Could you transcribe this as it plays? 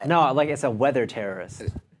No, like it's a weather terrorist.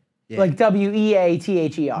 Yeah. Like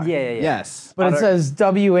WEATHER. Yeah. Yes. But it says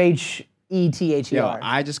WHETHER. Yo,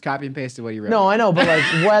 I just copy and pasted what you wrote. No, I know, but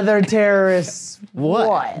like weather terrorists.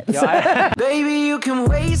 What? Baby, you can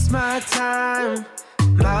waste my time.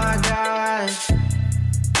 My God.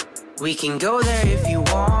 We can go there if you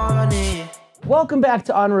want it. Welcome back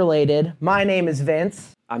to Unrelated. My name is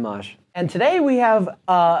Vince. I'm Mosh. And today we have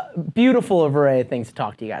a beautiful array of things to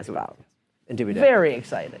talk to you guys about. Indeed we do. Very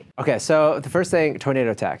exciting. Okay, so the first thing,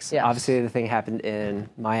 tornado attacks. Yes. Obviously, the thing happened in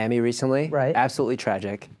Miami recently. Right. Absolutely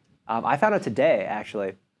tragic. I found out today,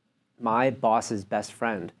 actually, my boss's best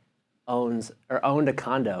friend owned a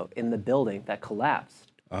condo in the building that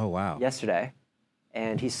collapsed. Oh, wow. Yesterday,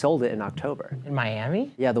 and he sold it in October. In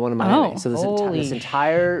Miami? Yeah, the one in Miami. Oh. So this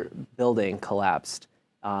entire building collapsed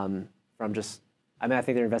from just, I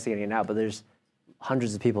think they're investigating it now, but there's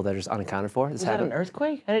hundreds of people that are just unaccounted for. Was that an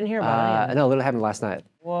earthquake? I didn't hear about it. No, it literally happened last night.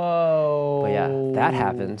 Whoa. But yeah, that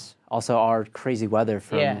happened. Also, our crazy weather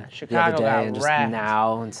from the Chicago other day got and just wrecked.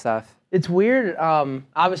 now and stuff. It's weird.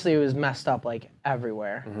 Obviously, it was messed up like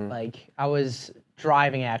everywhere. Like I was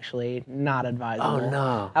driving, actually, not advisable. Oh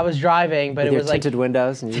no! I was driving, but With it was your like tinted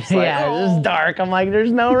windows, and you're just like, yeah, it was dark. I'm like,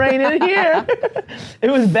 there's no rain in here.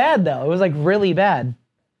 It was bad though. It was like really bad.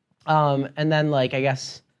 And then like I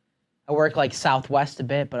guess I work like southwest a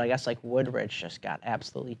bit, but I guess like Woodridge just got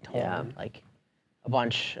absolutely torn. Yeah. Like a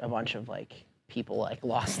bunch of like people like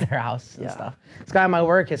lost their house and stuff. This guy at my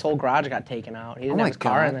work, his whole garage got taken out. He didn't have his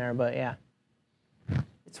car in there, but yeah.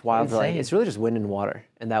 It's wild. Like, Insane. it's really just wind and water,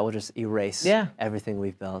 and that will just erase everything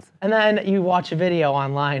we've built. And then you watch a video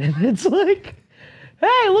online, and it's like,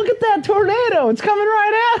 hey, look at that tornado. It's coming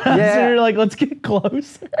right at us. Yeah. And you're like, let's get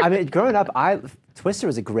closer. I mean, growing up, Twister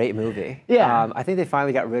was a great movie. Yeah. I think they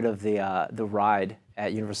finally got rid of the ride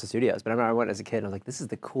at Universal Studios. But I remember I went as a kid, and I was like, this is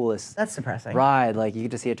the coolest That's depressing. ride. Like, you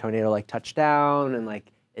get to see a tornado like touch down, and like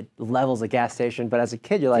it levels a gas station. But as a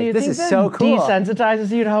kid, you're like, this is so cool.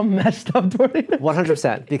 Desensitizes you to how messed up tornadoes.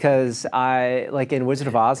 100%. Because I, like in Wizard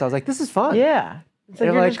of Oz, I was like, this is fun. Yeah. It's like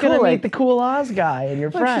And you're like, just gonna cool, meet like- the cool Oz guy and your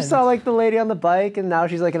Like, friends. she saw like the lady on the bike, and now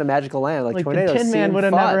she's like in a magical land. Like, like the tornadoes Tin Man seem would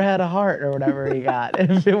have fun. never had a heart or whatever he got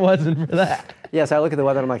if it wasn't for that. Yeah, so I look at the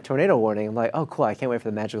weather and I'm like, tornado warning. I'm like, oh, cool. I can't wait for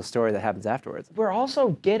the magical story that happens afterwards. We're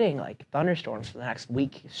also getting like thunderstorms for the next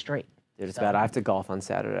week straight. Dude, it's bad. I have to golf on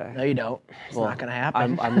Saturday. No, you don't. It's not gonna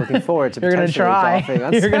happen. I'm looking forward to You're gonna potentially try. golfing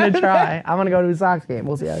on You're gonna Saturday. try. I'm gonna go to a Sox game.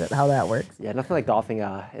 We'll see how that works. Yeah, nothing like golfing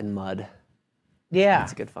in mud. Yeah.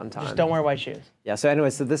 It's a good fun time. Just don't wear white shoes. Yeah, so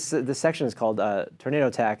anyway, so this section is called Tornado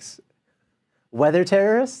Attacks Weather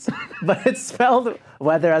Terrorists, but it's spelled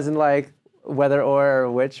weather as in like weather or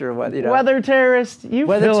which or what, you know. Weather terrorist, you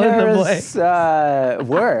Weather fill in the terrorists blank.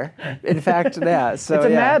 were, in fact, yeah. So It's a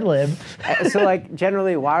yeah. Mad Lib. So like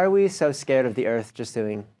generally, why are we so scared of the Earth just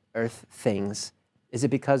doing Earth things? Is it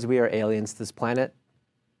because we are aliens to this planet?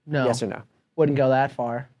 No. Yes or no? Wouldn't go that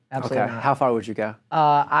far. Absolutely Okay. not. How far would you go?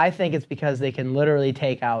 I think it's because they can literally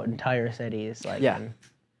take out entire cities. Like, Yeah. and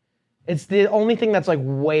it's the only thing that's like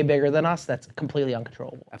way bigger than us that's completely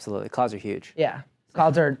uncontrollable. Absolutely. Clouds are huge. Yeah.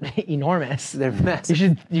 Clouds are enormous. They're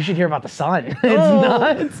massive. You should hear about the sun. It's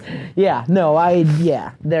nuts. Yeah. No.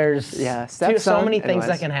 There's so stepson. many things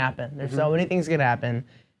that Anyways. can happen. There's so many things that can happen,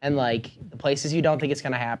 and like the places you don't think it's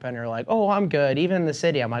gonna happen are like, oh, I'm good. Even in the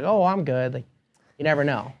city, I'm like, oh, I'm good. Like, you never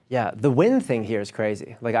know. Yeah, the wind thing here is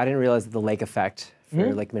crazy. Like, I didn't realize the lake effect for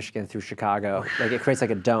Mm-hmm. Lake Michigan through Chicago. Like, it creates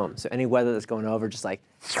like a dome. So any weather that's going over just like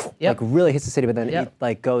Yep. really hits the city, but then Yep. it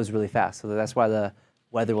like goes really fast. So that's why the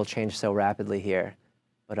weather will change so rapidly here.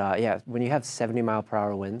 But yeah, when you have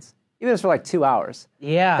 70-mile-per-hour winds, even if it's for like 2 hours,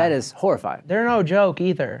 Yeah. that is horrifying. They're no joke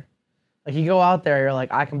either. Like you go out there, you're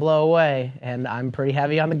like, I can blow away, and I'm pretty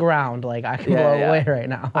heavy on the ground. Like I can blow away right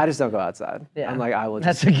now. I just don't go outside. Yeah. I'm like, I will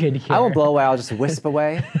That's just. a good I will cure. blow away. I'll just wisp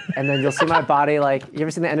away, and then you'll see my body like. You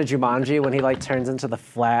ever seen the end of Jumanji when he like turns into the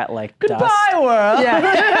flat like dust? Goodbye, world.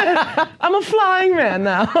 Yeah. I'm a flying man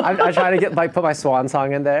now. I try to get like put my swan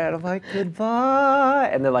song in there, and I'm like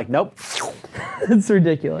goodbye, and they're like nope. It's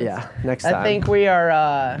ridiculous. Yeah, next time. I think we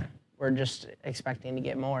are. We're just expecting to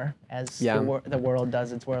get more as Yeah. the world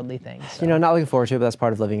does its worldly things. So. You know, not looking forward to it, but that's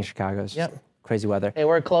part of living in Chicago. It's just Yep. crazy weather. Hey,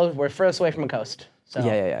 we're close. We're furthest away from a coast. So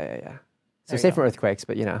Yeah. So you safe go. from earthquakes,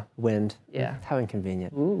 but you know, wind. Yeah. How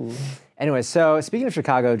inconvenient. Ooh. Anyway, so speaking of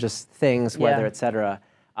Chicago, just things, weather, Yeah. etc.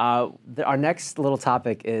 Our next little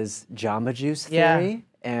topic is Jamba Juice Yeah. theory,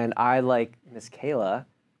 and I like Miss Kayla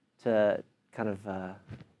to kind of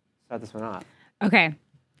start this one off. Okay.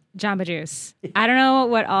 Jamba Juice. I don't know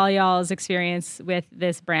what all y'all's experience with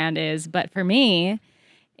this brand is, but for me,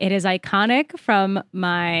 it is iconic from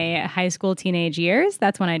my high school teenage years.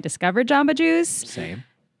 That's when I discovered Jamba Juice. Same.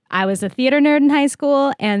 I was a theater nerd in high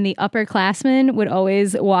school, and the upperclassmen would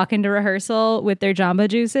always walk into rehearsal with their Jamba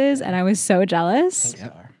Juices, and I was so jealous.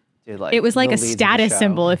 Dude, like, It was like the a leads of the status show.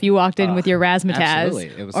 symbol if you walked in with your absolutely.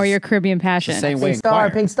 razzmatazz It was or the your Caribbean Passion. Same way in Star,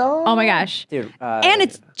 choir. pink star. Oh my gosh. Dude, And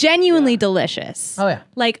it's genuinely delicious. Oh, yeah.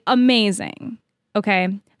 Like amazing. Okay.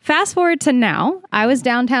 Fast forward to now. I was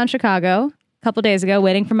downtown Chicago a couple days ago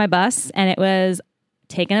waiting for my bus, and it was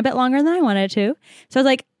taking a bit longer than I wanted it to. So I was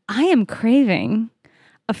like, I am craving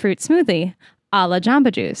a fruit smoothie a la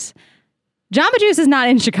Jamba Juice. Jamba Juice is not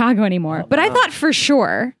in Chicago anymore, but I thought for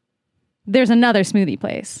sure there's another smoothie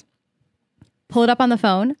place. Pull it up on the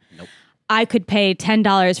phone. Nope. I could pay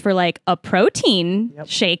 $10 for like a protein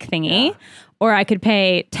shake thingy, or I could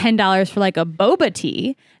pay $10 for like a boba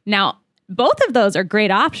tea. Now, both of those are great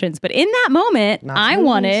options, but in that moment, I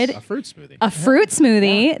wanted A fruit smoothie. a fruit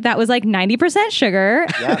smoothie that was like 90% sugar.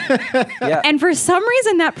 yeah. And for some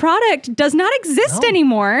reason, that product does not exist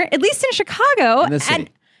anymore, at least in Chicago. In the city.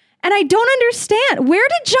 And I don't understand. Where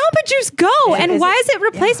did Jamba Juice go? And why is it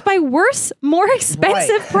replaced by worse, more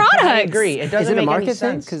expensive products? I agree. It Is doesn't it a make market any thing?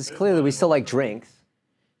 sense. Because clearly we still like drinks.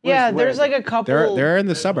 Yeah, where there's is like it? a couple. They're in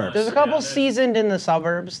the suburbs. There's a couple seasoned in the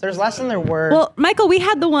suburbs. There's less than there were. Well, Michael, we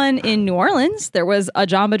had the one in New Orleans. There was a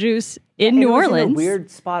Jamba Juice in And New it was in Orleans. a weird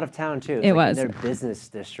spot of town too. It like was. in their business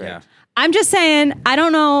district. Yeah. I'm just saying, I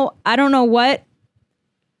don't know what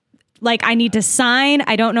like I need to sign.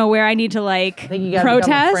 I don't know where I need to like think you gotta become a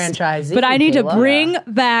protest. franchisee, But I need to Kayla. bring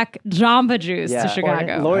back Jamba Juice Yeah. to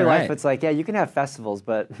Chicago. Lori All right. Lightfoot's like, yeah, you can have festivals,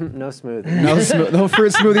 but no smoothie. No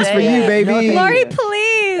fruit smoothies for you, baby. Lori,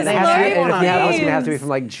 please. And it has to be- Lori, and if you have, it's gonna have to be please. from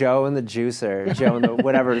like Joe and the Juicer, Joe and the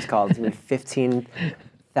whatever it's called. It's gonna be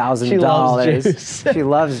 $15,000. She loves juice. She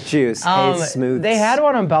loves juice. Hates smooths. They had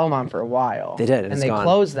one in Belmont for a while. They did, and and it's they gone.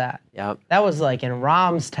 closed that. Yep. That was like in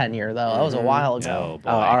Rom's tenure, though. That was a while ago. Oh, boy.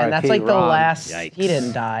 And that's RIP like the Rom. last. Yikes. He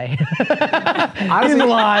didn't die. I was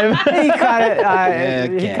alive. He kind of.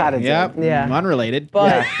 He Okay. kind of Yep. did. Yeah. Unrelated.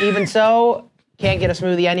 But even so, can't get a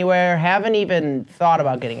smoothie anywhere. Haven't even thought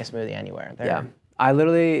about getting a smoothie anywhere. They're- Yeah. I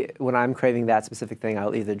literally, when I'm craving that specific thing,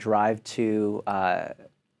 I'll either drive to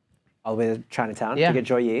all the way to Chinatown Yeah. to get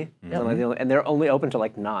Joy Yi, and they're only open till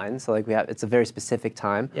like 9, so like it's a very specific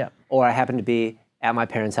time. Yeah. Or I happen to be at my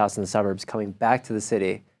parents' house in the suburbs, coming back to the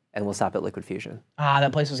city, and we'll stop at Liquid Fusion. Ah,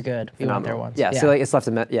 that place was good. We went there Phenomenal. once. Yeah. So like it's left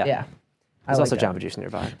a yeah. yeah. There's I also like that. Jamba Juice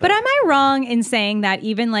nearby. But am I wrong in saying that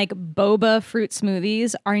even like boba fruit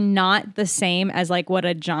smoothies are not the same as like what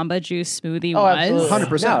a Jamba Juice smoothie Oh, was?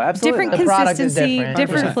 absolutely. 100%. No, absolutely. Different The product is consistency, different.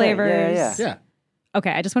 different 100%. flavors. Yeah. Yeah. Okay,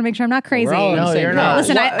 I just want to make sure I'm not crazy. We're all on the No, same you're page. not.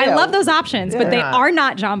 Listen, I Yeah. love those options, but they not. are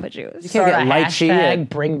not Jamba Juice. can't Start get a lychee hashtag, and-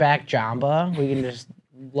 bring back Jamba. We can just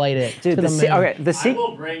light it Dude, to the the se- moon. okay, the I se-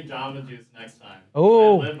 will bring Jamba Juice next time.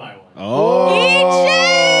 Oh. I live by one. Oh.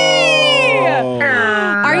 EJ!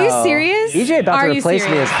 Are you serious? EJ about Are to you replace me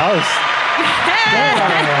serious? as host.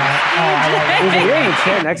 EJ, you're in the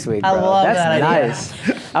chair next week, bro. I love That's that idea. nice.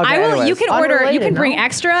 Okay, I will. anyways. You can order. You Unrelated, can bring no?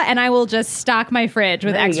 extra, and I will just stock my fridge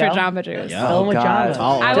with There you extra go. Jamba Juice. Yeah. Fill 'em with God.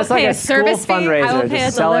 Jamba. I will Just pay like a a school service fee. I will fundraiser, pay a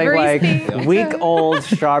just selling delivery like fee. week-old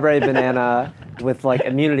strawberry banana with like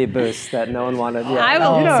immunity boost that no one wanted. Yeah. I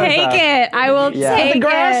will You know what I'm take talking it. I will Yeah. take Put the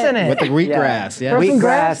grass it. in it. With the wheatgrass. about. Yeah. some Wheatgrass,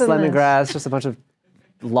 grass in this. lemongrass, just a bunch of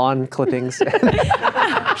lawn clippings.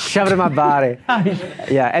 Shove it in my body.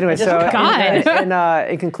 Yeah. Anyway, so God.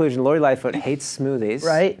 in conclusion, Lori Lightfoot hates smoothies.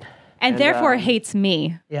 Right? And therefore hates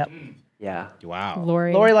me, Yep. Yeah. Wow.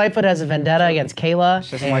 Lori. Lori Lightfoot has a vendetta against Kayla.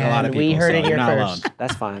 Doesn't like a lot of and people. we heard so it here you're not first. alone.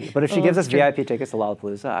 That's fine. But if she gives us VIP tickets to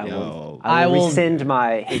Lollapalooza, I Yo. will rescind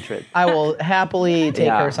my hatred. I will happily take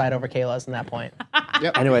Yeah. her side over Kayla's in that point.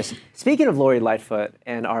 Anyways, speaking of Lori Lightfoot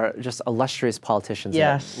and our just illustrious politicians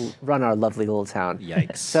Yes. that run our lovely little town.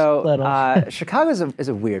 Yikes. So Little. Chicago is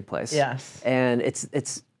a weird place. Yes. And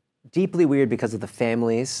it's deeply weird because of the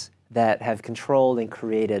families that have controlled and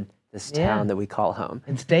created this town that we call home.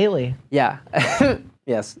 It's daily. Yeah.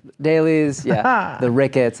 Yes. Dailies, yeah. The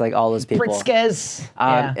Ricketts, like all those people. Pritzkes.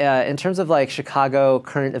 In terms of like Chicago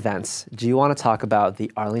current events, do you want to talk about the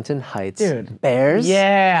Arlington Heights Dude. Bears?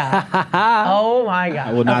 Yeah. Oh my God.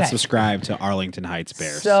 I will not Okay. subscribe to Arlington Heights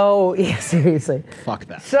Bears. So, yeah, seriously. Fuck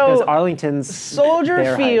that. Because So, Arlington's Soldier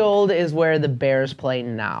Bear Height. Field is where the Bears play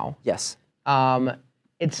now. Yes.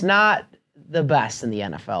 It's not the best in the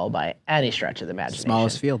NFL by any stretch of the imagination.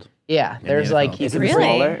 Smallest field. Yeah, there's NFL. like Is Is it Really?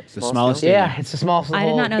 smaller? It's the smallest yeah, stadium. it's a small. I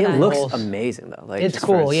did not know It that. looks Holes. amazing though. Like It's just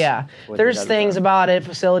for cool, yeah. what There's they've done things for it. about it.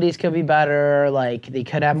 Facilities could be better. Like they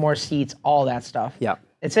could have more seats. All that stuff. Yeah.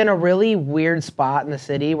 It's in a really weird spot in the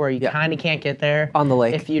city where you Yeah. kind of can't get there On the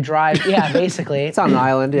lake. If you drive, yeah, basically. It's on an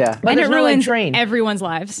island, yeah. But and there's it no like ruins train. everyone's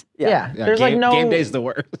lives. yeah. Yeah, there's like no game day's the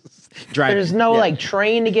worst. There's no like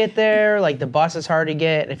train to get there. Like the bus is hard to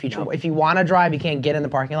get. If you want to drive, you can't get in the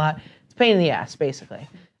parking lot. It's a pain in the ass, basically.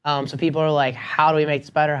 So people are like, how do we make this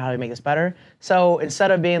better? How do we make this better? So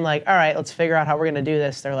instead of being like, all right, let's figure out how we're gonna do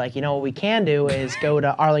this, they're like, you know what we can do is go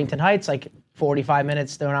to Arlington Heights, like 45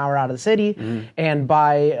 minutes to an hour out of the city, and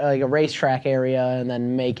buy like a racetrack area and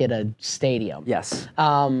then make it a stadium. Yes.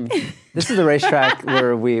 This is the racetrack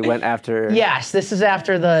where we went after. Yes, this is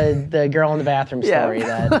after the girl in the bathroom story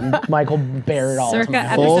that Michael buried all Circa the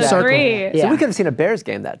time. episode 3. Yeah. So we could have seen a Bears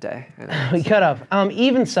game that day. We could have.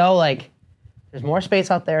 Even so, like, there's more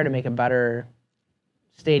space out there to make a better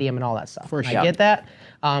stadium and all that stuff. For sure. I get that.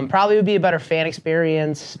 Probably would be a better fan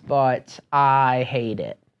experience, but I hate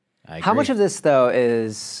it. How much of this though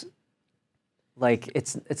is like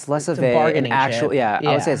it's less of a an bargaining actual chip.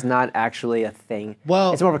 I would say it's not actually a thing.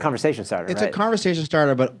 Well, it's more of a conversation starter. It's right? a conversation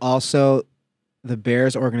starter, but also the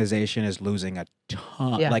Bears organization is losing a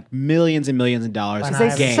ton, like millions and millions of dollars But a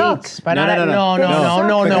not game. having seats. But No.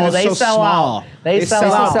 no. Because They it's so sell small. out. They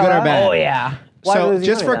sell out. good or bad. Oh yeah. Why are we So losing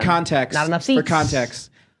just money for then? context, Not enough For seats. context,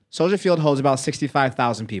 Soldier Field holds about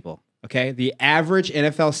 65,000 people. Okay, the average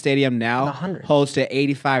NFL stadium now 100. holds to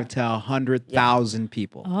 85 to 100,000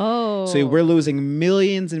 people. Oh. So we're losing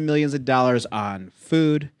millions and millions of dollars on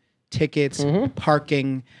food, tickets,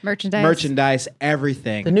 parking, Merchandise.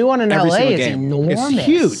 everything. The new one in every LA single is game. enormous. It's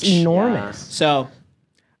huge. Enormous. So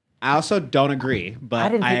I also don't agree, but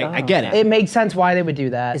didn't think- I get it. It makes sense why they would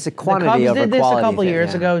do that. It's a quantity the Cubs over did this a quality couple thing,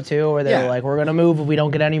 years yeah. ago too, where they Yeah. were like, "We're gonna move if we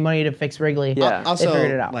don't get any money to fix Wrigley." Yeah. Also, they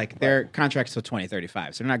figured it out. like their contract's till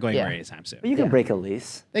 2035, so they're not going Yeah. anywhere anytime soon. But you can break a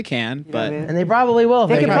lease. They can, know what but I mean? And they probably will. if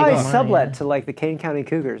They could make probably money. sublet to like the Kane County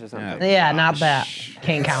Cougars or something. Yeah, not that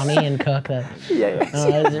Kane County and Cook. That. Yeah.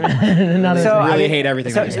 None of So this- I really mean, hate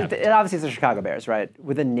everything So that just happened. it obviously it's the Chicago Bears, right?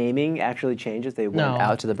 Would the naming actually change if they went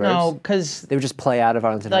out to the Birds? No, because They would just play out of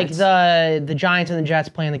Arlington like Heights. the Giants and the Jets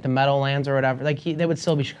playing like the Meadowlands or whatever, like they would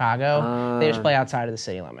still be Chicago. They just play outside of the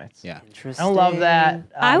city limits. yeah. I don't love that.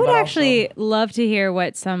 I would but actually love to hear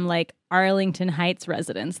what some like Arlington Heights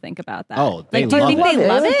residents think about that. Oh, they like, do you love think it. they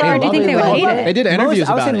love it, They or do you love think it. they would They hate love it? They did interviews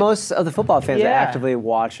I would say about it. most of the football fans that Yeah. actively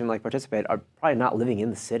watch and like participate are probably not living in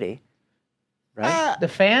the city, right? the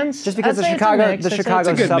fans. Just because I'd the say it's a Chicago, mix. the It's a- Chicago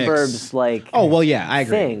it's a good mix. suburbs, like Oh well, yeah, I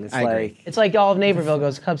agree. things, I agree. like It's like all of Naperville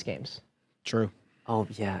goes to Cubs games. True. oh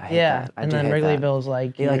yeah, I hate Yeah, that. I and do then hate that. Wrigleyville's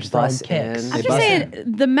like They, you're like, just throwing bus kicks. in. I'm They just bus saying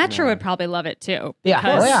the Metro would probably love it too. Yeah.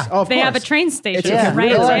 because Oh, yeah. Oh, of they have a course. train station It's a Yeah. right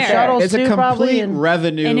They'll have there. shuttles It's a too, probably, complete and-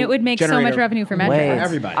 revenue, And it would make so much generator. revenue for Metro. Wait,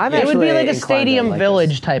 everybody. I'm It would be actually like a inclined to stadium like village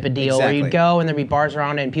this. type of deal where Exactly. you'd go and there'd be bars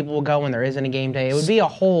around it and people would go when there isn't a game day. It would be a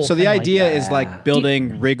whole So the thing like idea that. is like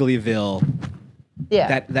building Wrigleyville,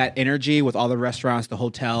 yeah. that energy with all the restaurants, the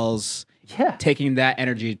hotels, Yeah, taking that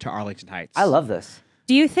energy to Arlington Heights. I love this.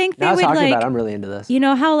 Do you think they Now would talking like? about it, I'm really into this. You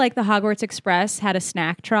know how like the Hogwarts Express had a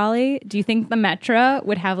snack trolley? Do you think the Metro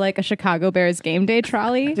would have like a Chicago Bears game day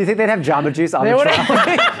trolley? Do you think they'd have Jamba Juice on the would-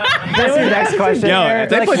 trolley? That's your next question. Yo, if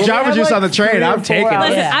they Like, put will Jamba have, Juice like, on the train, 3 or I'm 4 taking it. hours?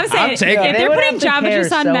 Listen, Yeah. I'm saying I'm taking if it. They they're would putting have to Jamba care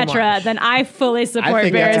Juice on so Metro, much. then I fully support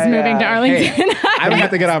think Bears that's- moving to Arlington. I would have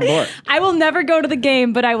to get on board. I will never go to the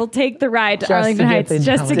game, but I will take the ride to to Arlington get Heights the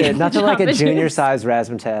just to Jamba get Dude, the nothing like a Jamba Juice. junior-sized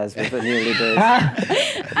razzmatazz with a nearly booze.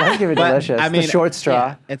 That's gonna be delicious. I mean, the short straw.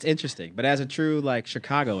 yeah, it's interesting, but as a true like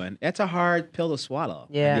Chicagoan, it's a hard pill to swallow.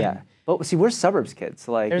 Yeah. Yeah. But see, we're suburbs kids.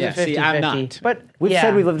 So, like, There's Yeah, a 50-50. see, I'm not. But we've yeah.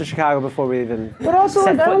 said we lived in Chicago before we even. But also,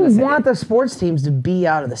 set like, I foot in the don't city. want the sports teams to be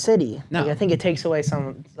out of the city. No. Like, I think it takes away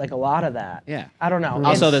a lot of that. Yeah. I don't know.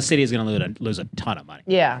 Also, It's- the city is going to lose a ton of money,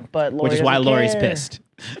 yeah, but Lori which is why doesn't Lori's care. pissed.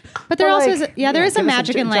 But there But, also like, is, there is a give us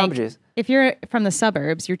magic in Jamba like Juice. if you're from the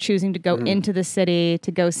suburbs, you're choosing to go into the city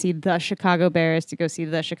to go see the Chicago Bears, to go see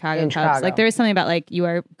the Chicago In Cubs. Chicago. Like there is something about like you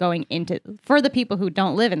are going into for the people who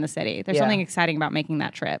don't live in the city. There's Yeah. something exciting about making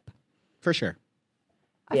that trip. For sure.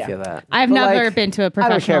 I Yeah. feel that. I've But, never like, been to a I don't care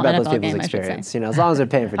professional about NFL those people's game, I should say. experience. You know, as long as they're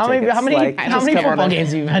paying for How many tickets. how many like, how just many come on football in. games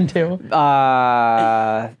have you been to?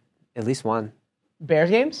 At least one. Bears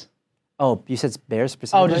games? Oh, you said Bears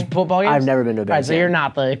specifically? Oh, just football games? I've never been to a Bears Right, so game. you're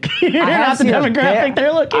not the you're I have not the seen a demographic bear-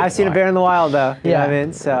 they're looking I've seen a for. bear in the wild, though. You know what I Yeah.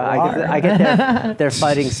 mean? So I get their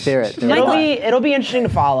fighting spirit. They're It'll like, be interesting to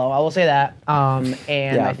follow. I will say that. And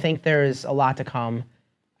Yeah. I think there's a lot to come.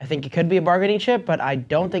 I think it could be a bargaining chip, but I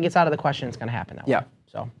don't think it's out of the question it's going to happen that way. Yeah.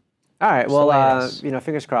 So all right, the way it well, is.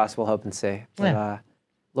 fingers crossed. We'll hope and see. But, Yeah.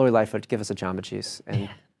 Lori Lightfoot, give us a Jamba Juice, and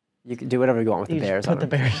you can do whatever you want with you the Bears. just put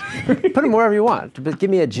the on Bears. it. Put them wherever you want, but give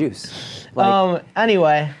me a juice. Like,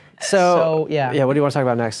 Anyway. so yeah. yeah. What do you want to talk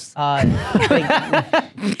about next?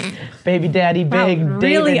 Big Baby daddy big,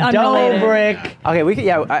 really David unrelated. Dobrik. Okay, we could,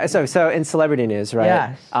 yeah. So in celebrity news, right?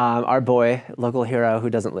 Yes. Our boy, local hero who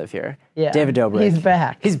doesn't live here, Yeah. David Dobrik. He's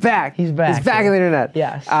back. He's back. He's back, He's back yeah. on the internet.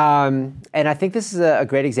 Yes. And I think this is a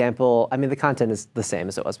great example. I mean, the content is the same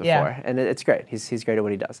as it was before, Yeah. and it's great. He's great at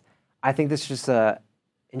what he does. I think this is just a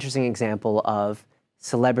interesting example of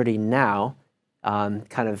celebrity now,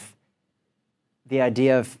 kind of the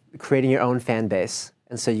idea of creating your own fan base,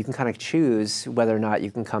 and so you can kind of choose whether or not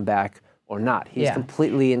you can come back or not. He's Yeah.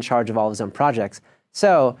 completely in charge of all of his own projects.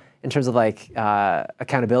 So in terms of like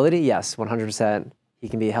accountability, yes, 100%, he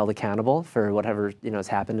can be held accountable for whatever has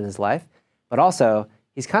happened in his life. But also,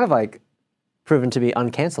 he's kind of like proven to be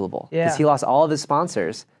uncancelable because Yeah. he lost all of his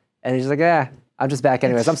sponsors, and he's like, I'm just back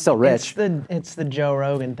anyways. I'm still rich. It's the Joe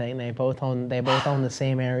Rogan thing. They both own the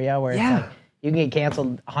same area where Yeah. it's like you can get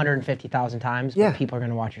canceled 150,000 times, but Yeah. people are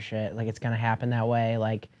gonna watch your shit. Like it's gonna happen that way.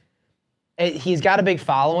 Like he's got a big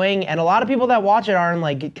following, and a lot of people that watch it aren't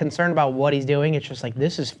like concerned about what he's doing. It's just like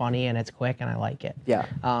this is funny and it's quick and I like it. Yeah.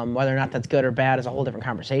 Whether or not that's good or bad is a whole different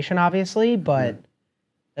conversation, obviously. But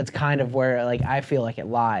that's kind of where like I feel like it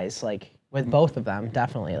lies. Like with both of them,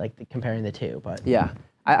 definitely. Like comparing the two, but Yeah,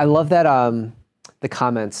 I love that. The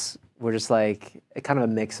comments were just like kind of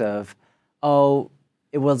a mix of, oh,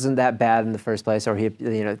 it wasn't that bad in the first place, or he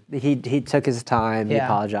took his time, he Yeah.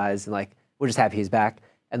 apologized, and like we're just happy he's back.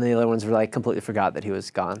 And then the other ones were like completely forgot that he was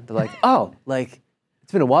gone. They're like, oh, like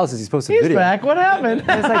it's been a while since he's posted a he's video. back. What happened?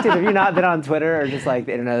 And it's like, dude, have you not been on Twitter or just like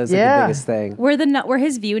the internet is like Yeah. the biggest thing? Were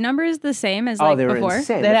his view numbers the same as Oh, like they were before?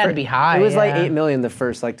 insane. They The had to fir- be high, It was like yeah. 8 million the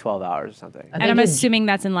first like 12 hours or something. I And think I'm it's- assuming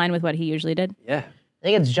that's in line with what he usually did. Yeah. I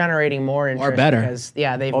think it's generating more interest. better. Because,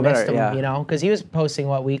 they've Or missed better, him, yeah. Because he was posting,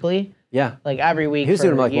 weekly? Yeah. Like every week He was for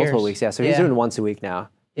doing like years. multiple weeks, yeah. So he's doing once a week now.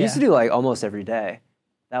 He used to Yeah. do like almost every day.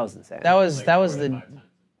 That was insane. That was the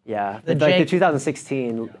yeah. the like the Jake-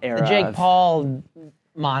 2016 era. Jake of- Paul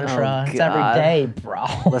mantra. Oh, It's every God. day, bro.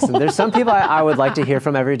 Listen, there's some people I would like to hear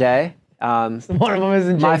from every day. One of them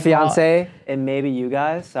isn't Jake My Paul. fiance and maybe you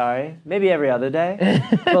guys. Sorry, maybe every other day.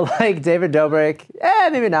 But like David Dobrik,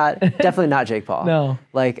 maybe not. Definitely not Jake Paul. No.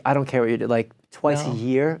 Like I don't care what you do. Like twice No. a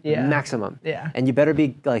year Yeah. maximum. Yeah. And you better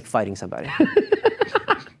be like fighting somebody.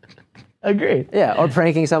 Agreed. Yeah, or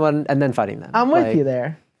pranking someone and then fighting them. I'm with Like, you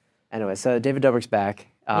there. Anyway, so David Dobrik's back.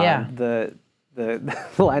 Yeah. The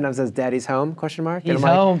lineup says "Daddy's home?" question mark. And He's I'm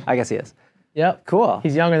like, home. I guess he is. Yep. Cool.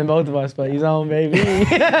 He's younger than both of us, but he's home, baby.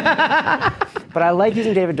 But I like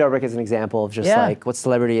using David Dobrik as an example of just Yeah. like what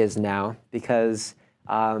celebrity is now, because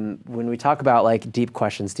when we talk about like deep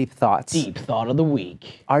questions, deep thoughts, Deep thought of the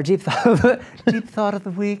week. our deep thought of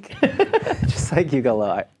the week, just like you go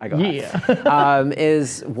low, I go high,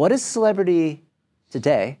 is what is celebrity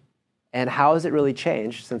today, and how has it really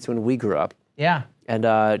changed since when we grew up? Yeah. And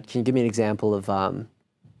can you give me an example of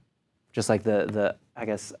just like the I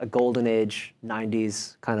guess a golden age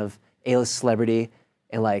 '90s kind of A-list celebrity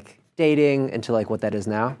and like dating into like what that is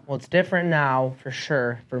now? Well, it's different now for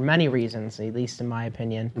sure, for many reasons, at least in my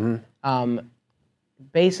opinion.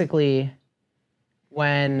 Basically,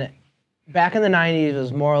 when back in the 90s, it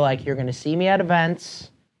was more like you're going to see me at events,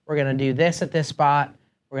 we're going to do this at this spot,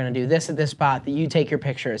 we're going to do this at this spot, that you take your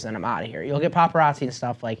pictures and I'm out of here. You'll get paparazzi and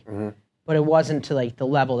stuff, like, but it wasn't to like the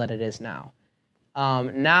level that it is now.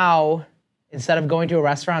 Now, instead of going to a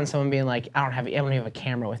restaurant and someone being like, I don't even have a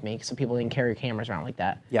camera with me, because some people didn't carry cameras around like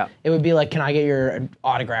that. Yeah. It would be like, can I get your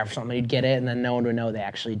autograph or something? You'd get it, and then no one would know they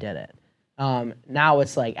actually did it. Now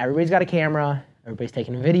it's like everybody's got a camera, everybody's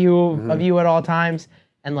taking a video of you at all times,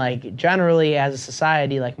 and like generally as a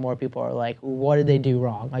society, like more people are like, what did they do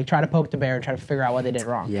wrong? Like try to poke the bear and try to figure out what they did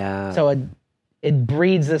wrong. Yeah. So it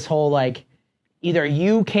breeds this whole like, either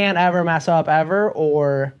you can't ever mess up ever,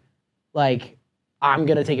 or like, I'm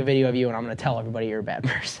gonna take a video of you and I'm gonna tell everybody you're a bad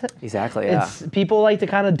person. Exactly. Yeah. It's people like to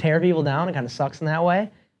kind of tear people down. It kind of sucks in that way.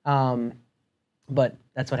 But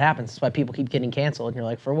that's what happens. That's why people keep getting canceled. And you're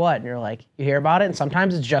like, for what? And you're like, you hear about it, and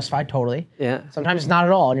sometimes it's justified totally. Yeah. Sometimes it's not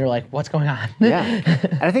at all, and you're like, what's going on? Yeah.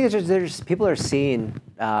 And I think it's just there's people are seen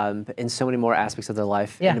in so many more aspects of their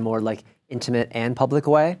life in a more like intimate and public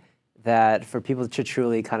way, that for people to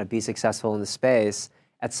truly kind of be successful in the space,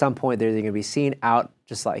 at some point they're either going to be seen out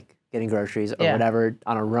just like getting groceries or whatever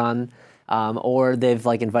on a run, or they've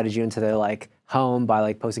like invited you into their like home by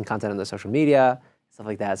like posting content on their social media, stuff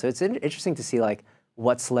like that. So it's interesting to see like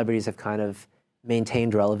what celebrities have kind of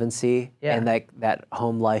maintained relevancy and that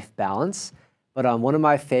home life balance. But one of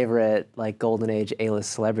my favorite like golden age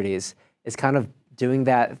A-list celebrities is kind of doing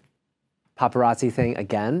that paparazzi thing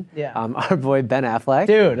again. Yeah. Our boy Ben Affleck.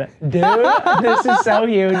 Dude, this is so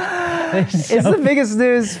huge. It's the biggest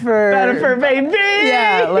news for Better baby.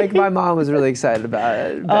 Yeah, like my mom was really excited about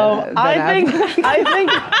it. I think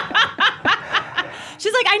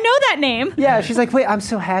She's like, I know that name. Yeah, she's like, wait, I'm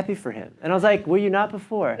so happy for him. And I was like, were you not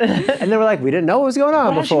before? And they were like, we didn't know what was going on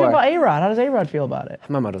How does she feel before. about A-Rod? How does A-Rod feel about it?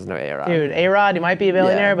 My mom doesn't know A-Rod. Dude, A-Rod, he might be a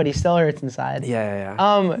billionaire, Yeah. but he still hurts inside. Yeah.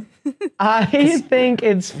 I think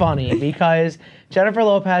it's funny because Jennifer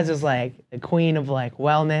Lopez is like the queen of like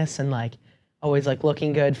wellness and like always like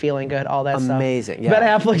looking good, feeling good, all that stuff. Amazing, yeah. Ben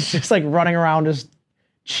Affleck's just like running around just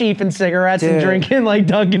cheaping cigarettes and Dude. drinking like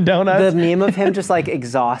Dunkin' Donuts. The meme of him just like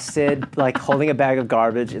exhausted, like holding a bag of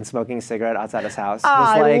garbage and smoking a cigarette outside his house was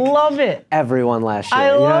I like love it. everyone last year. I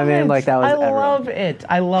You know what I love mean? it. Like that was I everyone. love it.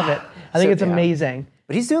 I love it. I think So, it's yeah. amazing.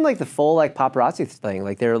 But he's doing like the full like paparazzi thing.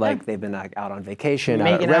 Like they're like they've been like out on vacation,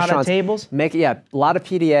 Making at out at restaurants, tables? a lot of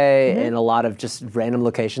PDA and a lot of just random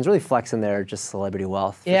locations, really flexing their just celebrity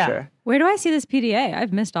wealth for Yeah. sure. Where do I see this PDA?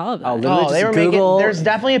 I've missed all of that. Oh, literally Oh, they just were Google. making. There's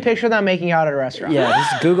definitely a picture of them making out at a restaurant. Yeah,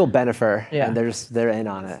 just Google Benifer, Yeah. and they're in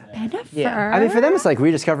on it. Bennifer. Yeah. I mean, for them, it's like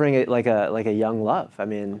rediscovering it like a young love. I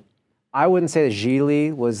mean, I wouldn't say that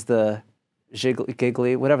Gigli was the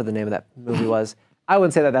Giggly, whatever the name of that movie was. I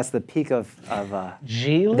wouldn't say that that's the peak of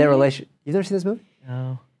Geely? their relation. You've never seen this movie?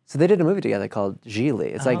 No. So they did a movie together called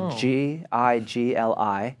Gigli. It's Oh. like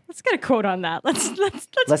Gigli. Let's get a quote on that. Let's Let's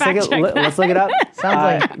fact take it. check that. Let's look it up.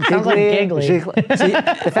 Sounds like giggly. See,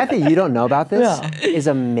 the fact that you don't know about this Yeah. is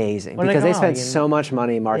amazing When did it because they come out? spent so much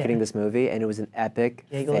money marketing Yeah. this movie, and it was an epic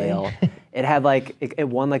Giggly. fail. It had like it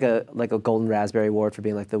won like a Golden Raspberry Award for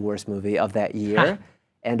being like the worst movie of that year,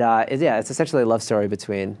 and it's essentially a love story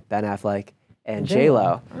between Ben Affleck and J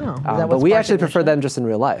Lo. Oh, is that But what we sparked actually it prefer initially? them just in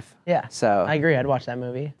real life. Yeah. So I agree. I'd watch that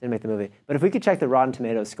movie. didn't make the movie. But if we could check the Rotten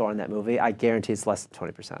Tomatoes score on that movie, I guarantee it's less than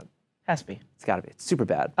 20%. Has to be. It's got to be. It's super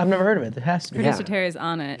bad. I've never heard of it. It has to be. Producer Terry's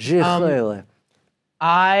on it. Gigli.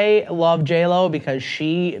 I love J-Lo because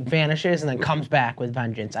she vanishes and then comes back with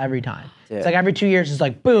vengeance every time. Yeah. It's like every 2 years, it's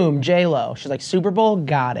like, boom, J-Lo. She's like, Super Bowl,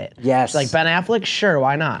 got it. Yes. She's like, Ben Affleck, sure,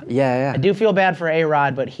 why not? Yeah. I do feel bad for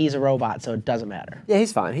A-Rod, but he's a robot, so it doesn't matter. Yeah,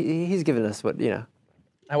 he's fine. He's giving us what,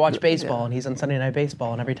 I watch baseball, and he's on Sunday Night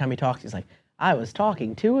Baseball, and every time he talks, he's like, I was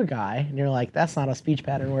talking to a guy. And you're like, that's not how speech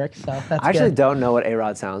pattern works, so that's I actually good. don't know what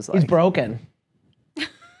A-Rod sounds like. He's broken.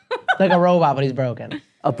 Like a robot, but he's broken.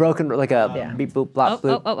 A broken, like a Yeah. beep, boop, blop,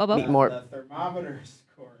 bloop, beep more. The thermometer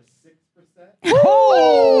scores 6%,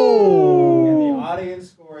 Oh! and the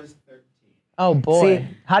audience scores 13. Oh, boy. See,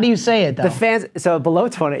 How do you say it, though? The fans, so below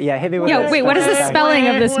 20, yeah, hit me with Yo, this. wait, what is the spelling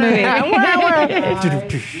of this movie?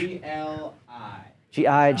 I-G-L-I.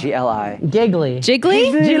 G-I-G-L-I. Giggly.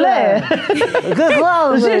 Jiggly? Gilet. Good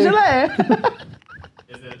close. Gilet.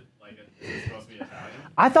 Is it supposed to be Italian?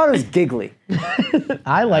 I thought it was giggly.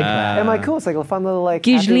 I like that. Am I cool? It's like a fun little, like,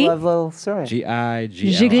 happy Giggly? love little story. G-I-G-L-I.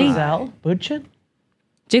 Jiggly? Giselle Butchin?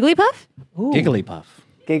 Jigglypuff? Gigglypuff.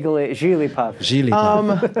 Giggly, Jigglypuff.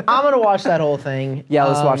 Jigglypuff. I'm gonna watch that whole thing. Yeah,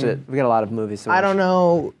 let's watch it. We got a lot of movies to watch. I don't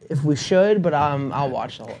know if we should, but I'll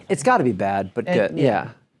watch the whole thing. It's got to be bad, but good. yeah. Yeah.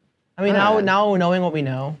 I mean, Alright. now knowing what we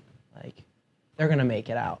know, like, they're gonna make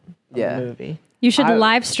it out of Yeah. the movie. You should I-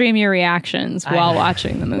 live stream your reactions while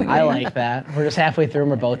watching the movie. I like that. We're just halfway through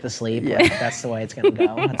and we're both asleep. Yeah. Like, that's the way it's gonna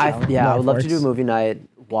go. That's how I would life love to do a works. movie night,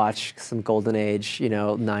 watch some golden age,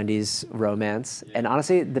 90s romance. And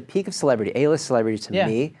honestly, the peak of celebrity, A-list celebrity to Yeah.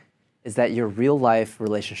 me, is that your real life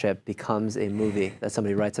relationship becomes a movie that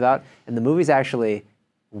somebody writes about. And the movie's actually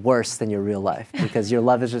worse than your real life because your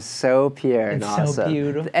love is just so pure and It's so awesome.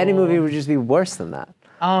 beautiful. Any movie would just be worse than that.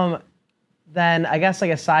 Then I guess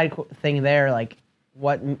like a side thing there, like,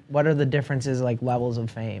 what are the differences, like, levels of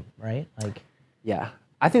fame, right? Like, Yeah.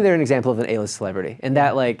 I think they're an example of an A-list celebrity in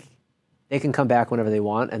that, like, they can come back whenever they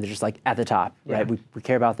want and they're just, like, at the top, right? Yeah. We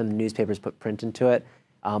care about them. Newspapers put print into it.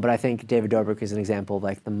 But I think David Dobrik is an example of,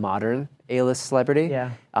 like, the modern A-list celebrity. Yeah.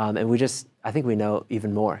 And I think we know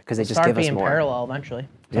even more because they just start give us being more. parallel eventually.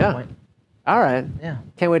 At some Yeah. point. All right. Yeah.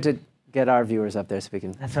 Can't wait to get our viewers up there so we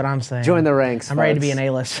can That's what I'm saying. join the ranks. I'm ready to be folks. an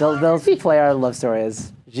A-list. They'll play our love story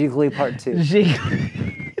as Gigli Part 2.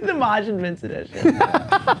 The Majin Mints edition.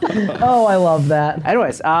 Oh, I love that.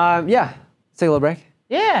 Anyways, yeah. Let's take a little break.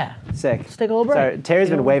 Yeah. Sick. Let's take a little break. Sorry, Terry's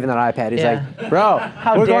been waving that iPad. He's Yeah. like, bro,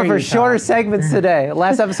 we're dare going for you, shorter Tom." segments today.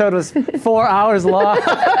 Last episode was 4 hours long.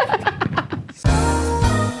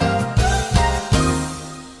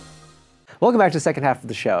 Welcome back to the second half of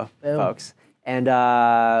the show, folks. And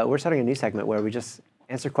we're starting a new segment where we just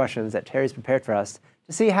answer questions that Terry's prepared for us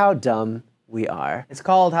to see how dumb we are. It's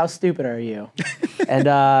called How Stupid Are You? And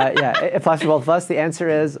yeah, it applies for both of us. The answer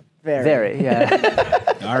is Very. very.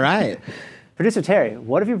 Yeah. All right. Producer Terry,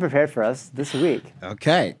 what have you prepared for us this week?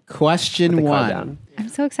 Okay. Question The one. countdown. I'm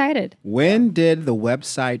so excited. When did the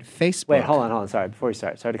website Facebook? Wait, hold on. Sorry, before you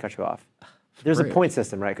start. Sorry to cut you off. There's a Rude. point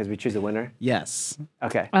system, right? Because we choose a winner. Yes.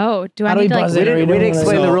 Okay. Oh, do I How do need we to like? buzz We in? didn't, we didn't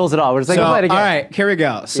explain So- the rules at all. We're just like, So, we'll play it all again. right, here we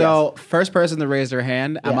go. So, first person to raise their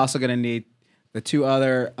hand. I'm Yeah. also going to need the two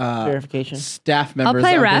other Verification. staff members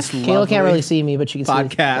play of ref. this Kayla can't lovely really see me, but she can see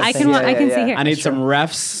podcast. I can. Yeah, I can yeah, see yeah. here. I need some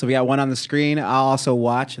refs. So we got one on the screen. I'll also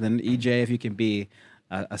watch, and then EJ, if you can be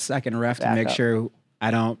a second ref to make Backup. sure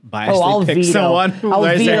I don't I'll biasly pick veto. someone who I'll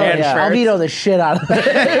raised veto, their hand I'll first. veto the shit out of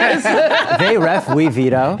it. They ref, we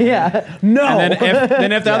veto. Yeah. No. And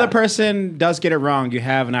then if the other person does get it wrong, you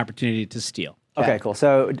have an opportunity to steal. Okay, cool.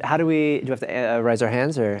 So how do we have to raise our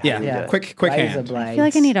hands or? how Yeah, do we do it? quick Rise hand. of I feel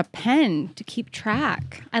like I need a pen to keep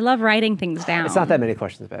track. I love writing things down. It's not that many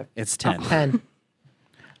questions, babe. It's 10. 10.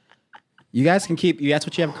 You guys can keep. That's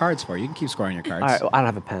what you have cards for. You can keep scoring your cards. All right, well, I don't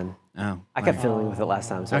have a pen. Oh, I kept fiddling with it last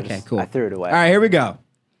time, so Okay, cool. I threw it away. All right, here we go.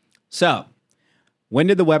 So, when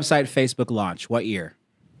did the website Facebook launch? What year?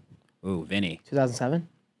 Ooh, Vinny. 2007.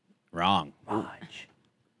 Wrong.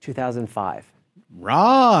 2005.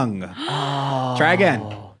 Wrong. Try again.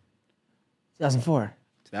 2004.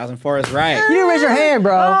 2004 is right. You didn't raise your hand,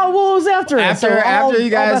 bro. Oh, what was after it? After- So after you all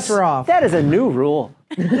guys- bets are off. That is a new rule.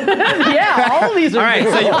 Yeah, all of these are. All right,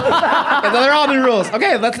 so they're all new rules.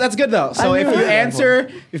 Okay, that's good though. So if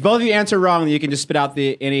both of you answer wrong, then you can just spit out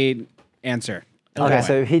any answer. Okay,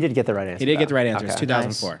 so he did get the right answer. He did get the though. right answer. It's Okay.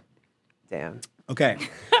 2004. Damn. Okay.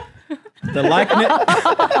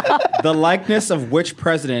 The likeness of which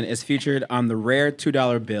president is featured on the rare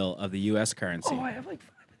 $2 bill of the U.S. currency? I have like 5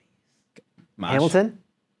 of these. Hamilton?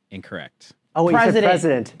 Incorrect. Oh, wait, you said President.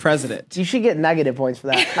 president. President. You should get negative points for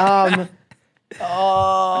that.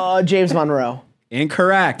 James Monroe.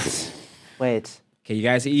 Incorrect. Wait. Okay, you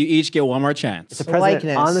guys, you each get one more chance. The president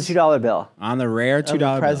likeness on the $2 bill. On the rare $2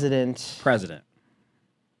 bill. President. President.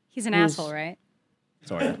 He's an asshole, right?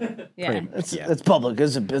 Sort of. Yeah. Pretty much, yeah. It's public.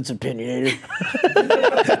 It's opinionated.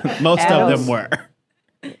 Most of Adams. them were.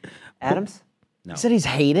 Adams? No. He said he's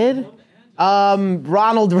hated.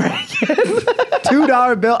 Ronald Reagan.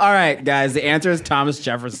 $2 bill. All right, guys, the answer is Thomas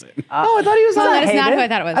Jefferson. Oh, I thought he was No, on. that is not who I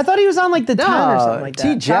thought it was. I thought he was on like the 10 or something like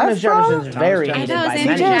that. T. Jeff, Thomas bro? Jefferson is very Thomas hated I thought by his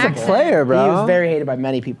name many was TJ is a Jackson. player, bro. He was very hated by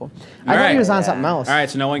many people. I thought right. he was on something else. All right,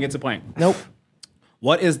 so no one gets a point. Nope.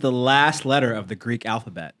 What is the last letter of the Greek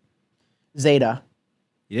alphabet? Zeta.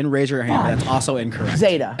 You didn't raise your hand, but that's also incorrect.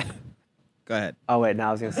 Zeta. Go ahead. Oh, wait, no,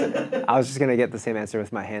 I was just going to get the same answer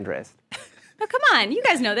with my hand raised. Oh, come on. You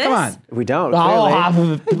guys know this. Come on. We don't.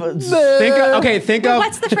 Oh, clearly. Think of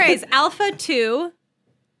What's the phrase? Alpha 2.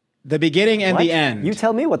 the beginning and What? the end. You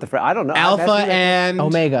tell me what the I don't know. Alpha and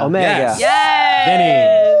Omega. Omega. Yes.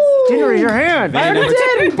 Yay! Didn't raise your hand.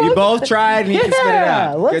 Vinny. You both tried and you can spit it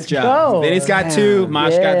out. let's Good job. go. Vinny's got 2,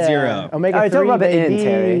 Mosh got 0. Omega All right, 3, don't rub it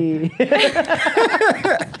in, baby.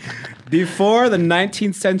 Before the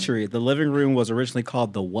 19th century, the living room was originally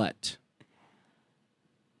called the what?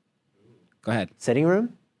 Go ahead. Sitting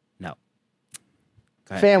room? No.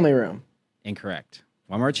 Go ahead. Family room. Incorrect.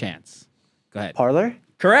 One more chance. Go ahead. Parlor?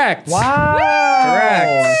 Correct. Wow.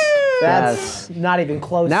 Correct. That's not even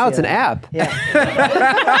close. Now it's yet. an app. Yeah.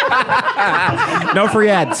 No free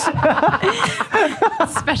ads.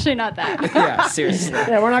 Especially not that. Yeah, seriously.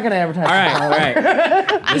 Yeah, we're not going to advertise. All right, all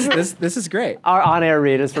right. This is great. Our on-air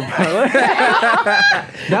read is for Parlor.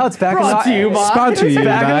 Now it's back Brought to you by- Sponsored you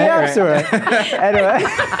back in the by- app store. Anyway.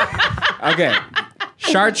 Okay.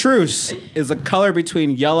 Chartreuse is a color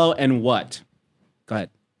between yellow and what? Go ahead.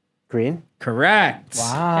 Green? Correct.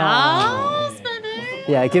 Oh, baby.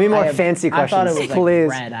 Yeah, give me more fancy I thought questions, it was like please.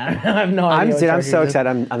 red. I have no idea. Dude, I'm what so chartreuse is.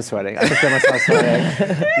 excited. I'm sweating. I picture myself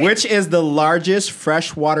sweating. Which is the largest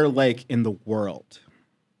freshwater lake in the world?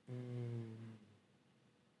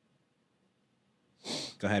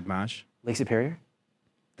 Go ahead, Maj. Lake Superior?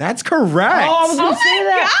 That's correct. Oh, I was going to say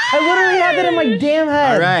that. I literally had that in my damn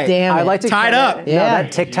head. All right. Damn it. I like to Tied credit- up. No, Yeah.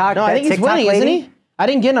 that TikTok. No, I that think he's TikTok winning, lady? isn't he? I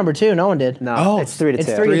didn't get number 2. No one did. No, Oh, it's 3-2. It's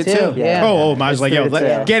 3-2. Yeah. Oh, Maj It's like, yo,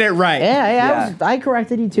 3-2. get it right. Yeah. I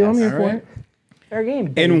corrected you too. I'm here All for right. it. Fair game.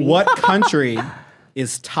 In baby. what country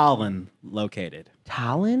is Tallinn located?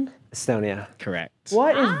 Tallinn? Estonia. Correct.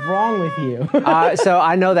 What is wrong with you? So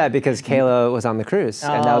I know that because Kayla was on the cruise,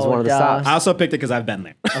 and that was Oh, one of the duh. stops. I also picked it because I've been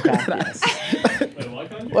there. Okay. Wait, what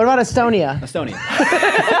country? What about Estonia? Estonia.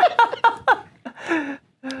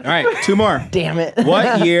 All right, 2 more. Damn it.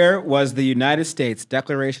 What year was the United States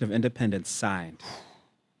Declaration of Independence signed?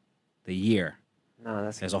 The year. No,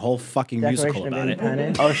 that's There's a whole fucking musical Declaration of about it.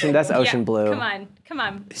 Independence. Ocean. That's Ocean Yeah, Blue. Come on. Come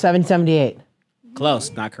on. 1778.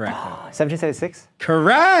 Close, not correct. though. 1776.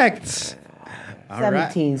 Correct. All right.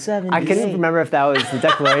 1778. I couldn't remember if that was the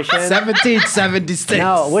Declaration. 1776.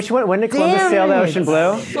 No, which one? When did Columbus sail the ocean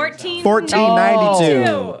blue?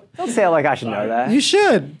 1492. Don't say it like I should know that. You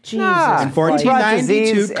should. Jesus. Nah. In 1492,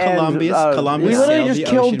 Disease and, Columbus We yeah. literally sailed just the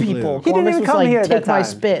killed ocean people. blue. He didn't Columbus even was come like, here at take that my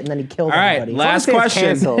time. spit, and then he killed All right, everybody. last Columbus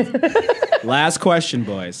Day is question. canceled. Last question,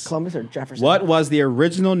 boys. Columbus or Jefferson? What was the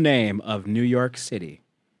original name of New York City?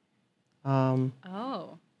 Um,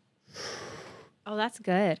 Oh. Oh, that's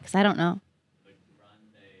good because I don't know.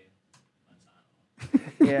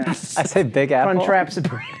 yeah. I say Big Apple. Crunchwrap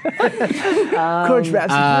Supreme.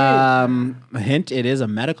 A hint: it is a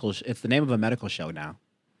medical. It's the name of a medical show now,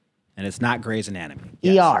 and it's not Grey's Anatomy.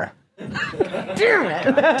 Yes. ER.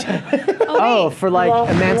 Oh, for like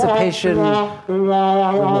emancipation.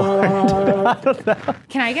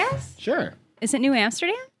 Can I guess? Sure. Is it New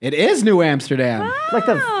Amsterdam? It is New Amsterdam. Like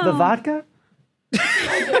the vodka?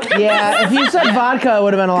 Yeah, if you said vodka, it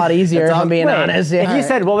would have been a lot easier, if I'm being Wait, honest. if Yeah. you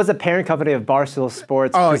said what was the parent company of Barstool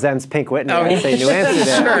Sports presents Pink Whitney, I'd say New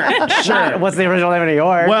Amsterdam. Sure. What's the original name of New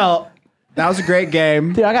York? Well, that was a great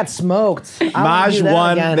game. Dude, I got smoked. I wanna Maj do that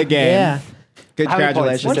won again. the game. Yeah. Good, How many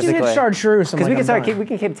points? congratulations. Once you hit Specifically. chartreuse, I'm Because like, we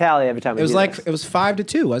can keep tally every time we It was do like this. it was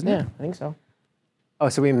 5-2, wasn't Yeah, it? I think so. Oh,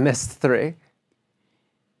 so we missed 3.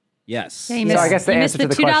 Yes. Yeah, you So missed, I guess the you missed answer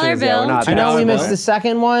the to the question $2 is yeah, we're bill. not I know $2 we bill. missed the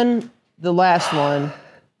second one, the last one.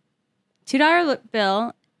 $2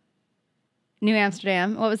 bill. New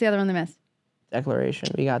Amsterdam. What was the other one they missed? Declaration.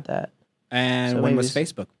 We got that. And So when maybe was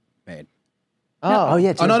Facebook made? Oh,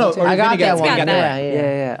 yeah. Oh, no. James Bond. Or I got Vinny that gets- one. Vinny got that Yeah, right.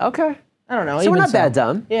 yeah. Yeah. Okay. I don't know. So we're even not that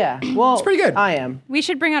dumb. Yeah. Well, It's pretty good. I am. We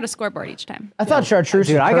should bring out a scoreboard each time. I thought chartreuse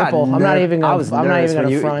Dude, was I got purple. I'm not even gonna. I was I'm not nervous even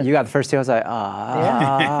when gonna front. you got the first 2. I was like,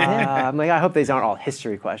 Yeah. I'm like, I hope these aren't all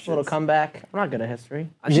history questions. Little comeback. I'm not good at history. We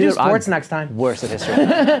Neither- should do sports I'm next time. Worse at history.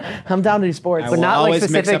 I'm down to do sports. I But will not like always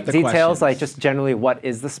mix specific up the details, questions. like just generally what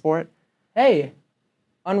is the sport? Hey,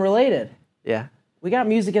 unrelated. Yeah. We got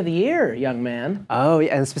music of the year, young man. Oh,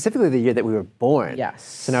 yeah, and specifically the year that we were born. Yes.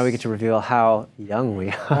 So now we get to reveal how young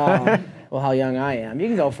we are. Well, how young I am. You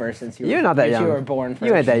can go first since you were, You're not that since young. you were born first.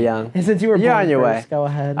 You ain't that young. Since you were You're born on your first, way. Go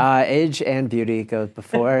ahead. Age and beauty go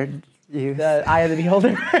before you. The eye of the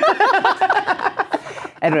beholder.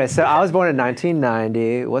 Anyway, so I was born in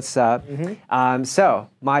 1990. What's up? So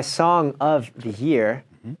my song of the year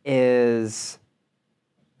is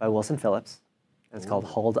by Wilson Phillips. And it's called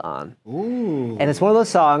 "Hold On." Ooh. And it's one of those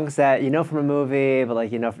songs that you know from a movie, but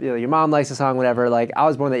like you know your mom likes the song, whatever. Like I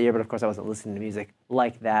was born that year, but of course I wasn't listening to music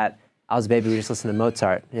like that. I was a baby. We just listened to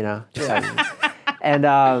Mozart, you know. And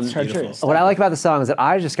Chartreuse. what I like about the song is that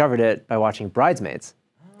I discovered it by watching Bridesmaids,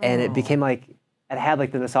 and it became like it had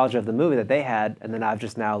like the nostalgia of the movie that they had, and then I've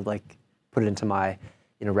just now like put it into my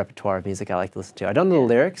repertoire of music I like to listen to. I don't know the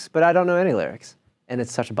lyrics, but I don't know any lyrics, and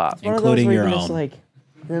it's such a bop. One of those Including where your you just own. like,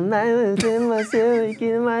 yeah,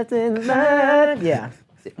 yeah.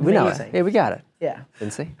 we know it. Amazing. Yeah, we got it. Yeah.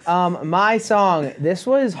 Vinci. My song, this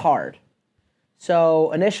was hard.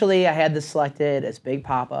 So initially I had this selected as Big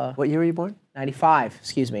Papa. What year were you born? 95,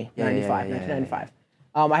 excuse me, 95, yeah, 1995.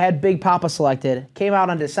 I had Big Papa selected. Came out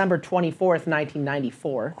on December 24th,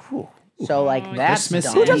 1994. So like that's Christmas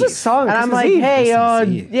done. Eve. Who does a song And I'm Christmas like, Eve? hey,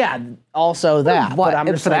 Christmas Eve. yeah, also that. What? But I'm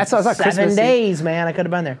just So like, that sounds like 7 Christmas Eve. days, man. I could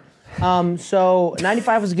have been there. So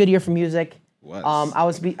 95 was a good year for music. Was.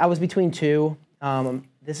 I was between 2.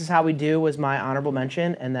 This Is How We Do was my honorable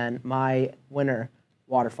mention, and then my winner,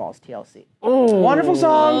 Waterfalls, TLC. Wonderful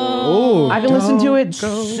song. I can listen to it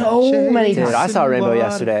so many times. Dude, I saw a rainbow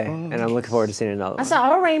yesterday, and I'm looking forward to seeing another I one.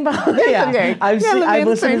 saw a rainbow. Yeah, I've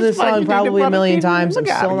listened to this song probably a million times. I'm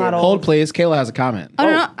still not old. Hold, please. Kayla has a comment. Oh,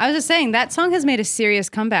 no, I was just saying that song has made a serious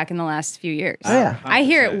comeback in the last few years. Oh, yeah. I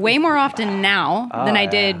hear it way more often now than I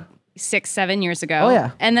did 6-7 years ago. Oh,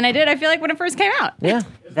 yeah. And then I did, I feel like, when it first came out. Yeah.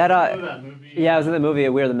 That That movie. yeah, I was in the movie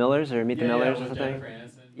We're the Millers or Meet the Millers or with something. Jennifer Aniston.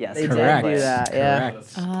 Yes, They Correct. did do that. Yeah.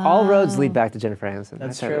 Correct. All roads lead back to Jennifer Aniston.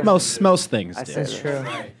 That's I said true. it. Most things I do. said That's it. true.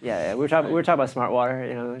 Yeah, we were talking about Smart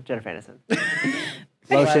Water, Jennifer Aniston.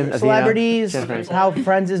 Lotion, Aveeno, Celebrities, Jennifer Aniston. how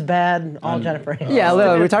Friends is bad, all Jennifer Aniston. Yeah,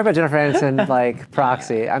 literally, we talked about Jennifer Aniston like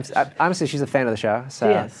proxy. Honestly, she's a fan of the show, so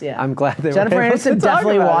Yes, yeah. I'm glad they Jennifer were able to Aniston talk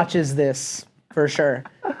definitely about it. watches this for sure.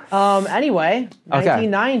 Anyway,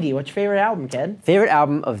 1990. What's your favorite album, kid? Favorite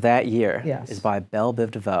album of that year Yes. is by Belle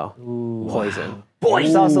Biv DeVoe, Poison. Which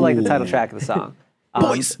is also like the title track of the song.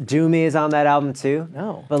 Do Me is on that album too.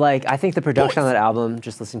 No. But like, I think the production on that album,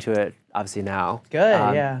 just listening to it, obviously now, Good,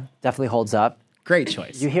 yeah. definitely holds up. Great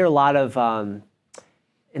choice. You hear a lot of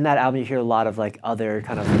in that album. You hear a lot of like other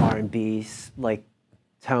kind of R&B like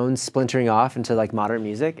tones splintering off into like modern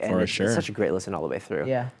music, and For it's sure. such a great listen all the way through.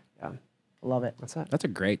 Yeah. Yeah. Love it. What's that? That's a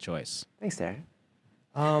great choice. Thanks, Darren.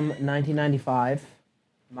 1995.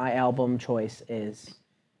 My album choice is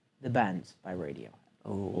 "The Bends" by Radiohead.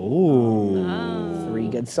 Ooh. 3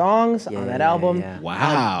 good songs on that album. yeah.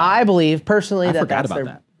 Wow. I believe personally I that forgot that's about their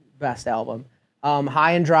that. best album.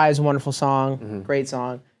 High and Dry is a wonderful song, great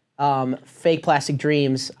song. Fake Plastic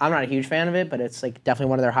Dreams, I'm not a huge fan of it, but it's like definitely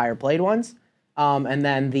one of their higher played ones. And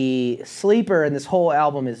then the sleeper in this whole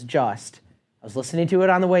album is Just. I was listening to it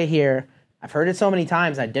on the way here. I've heard it so many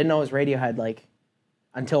times, I didn't know it was Radiohead like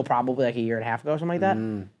until probably like a year and a half ago or something like that.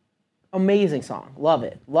 Amazing song, love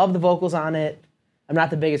it. Love the vocals on it. I'm not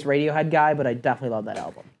the biggest Radiohead guy, but I definitely love that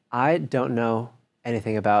album. I don't know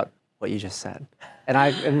anything about what you just said, and I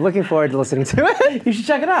am looking forward to listening to it. You should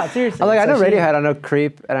check it out, seriously. I'm like, I know So she- Radiohead, I know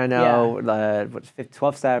Creep, and I know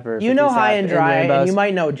 12 Step or 50 You know High and Step, Dry, and Rainbows. you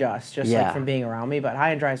might know Just Yeah. like from being around me, but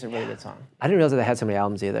High and Dry is a really good song. I didn't realize that they had so many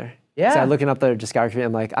albums either. Yeah. So I'm looking up their discography,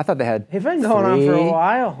 I'm like, I thought they had They've been going on for a 3.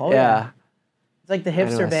 while. Oh, Yeah. It's like the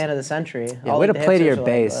hipster Anyways. band of the century. Yeah, All way to the play to hipsters your are like,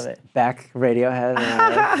 bass. love it. Back Radiohead.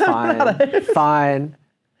 Fine. Fine.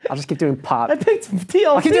 I'll just keep doing pop. I picked TLC.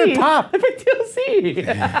 I can do pop. I picked TLC.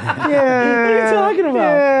 Yeah. What are you talking about?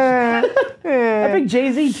 Yeah. I picked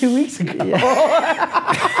Jay-Z 2 weeks ago.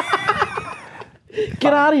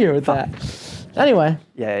 Get out of here with that. Anyway,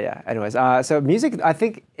 Yeah. Anyways, so music, I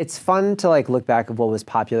think it's fun to like look back at what was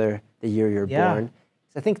popular the year you're Yeah. born.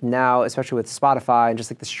 So I think now, especially with Spotify and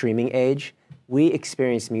just like the streaming age, we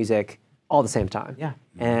experience music all at the same time. Yeah.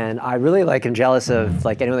 And I really like am jealous of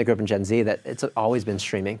like anyone that grew up in Gen Z that it's always been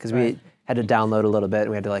streaming because Right. we had to download a little bit and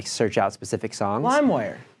we had to like search out specific songs.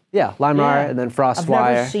 LimeWire. Yeah, LimeWire Yeah. and then I've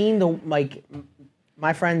FrostWire. never seen like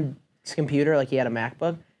my friend's computer, like he had a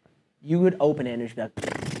MacBook. You would open it and it'd be like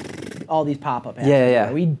all these pop-up ads. Yeah.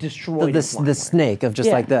 everywhere. We destroyed the LimeWire. snake of just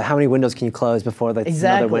Yeah. like the how many windows can you close before that's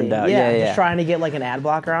Exactly. another window. Yeah, Yeah. just trying to get like an ad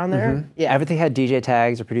blocker on there. Yeah, Everything had DJ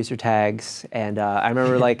tags or producer tags, and I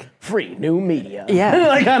remember like free new media. Yeah.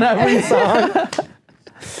 like on every song.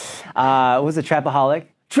 what was it Trapaholic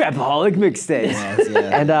mixtapes,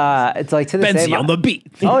 and it's like to this day. Benzie on the beat.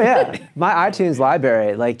 Oh yeah, my iTunes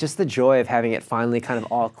library, like just the joy of having it finally kind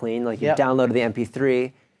of all clean. Like you Yep. downloaded the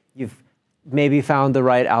MP3, you've maybe found the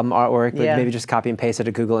right album artwork, but Yeah. maybe just copy and pasted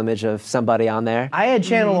a Google image of somebody on there. I had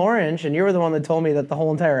Channel Orange, and you were the one that told me that the whole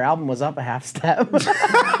entire album was up a half step.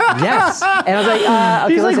 Yes, and I was like,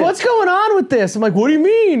 okay, He's like, listen. "What's going on with this?" I'm like, "What do you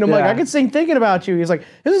mean?" I'm like, Yeah. "I could sing thinking about you." He's like,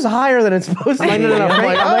 "This is higher than it's supposed to be." I'm like, no. I'm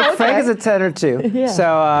like, I'm like, "Oh, Frank okay." is a 10 or 2. Yeah. So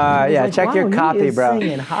He's yeah, like, check your "Wow, he copy, is bro.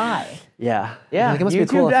 Singing high. Yeah. Yeah, Like, it must be a YouTube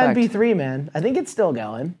cool to effect. MP3, man. I think it's still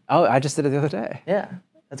going. Oh, I just did it the other day. Yeah,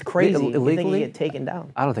 that's crazy. You think illegally? you get taken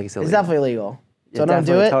down? I don't think it's illegal. It's definitely illegal. Yeah, So don't do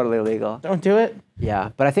definitely it. Totally illegal. Don't do it. Yeah,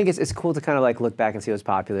 but I think it's cool to kind of like look back and see what's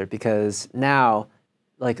popular because now,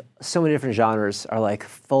 like so many different genres are like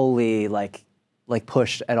fully like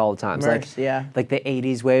pushed at all times. Immersed, like yeah. like the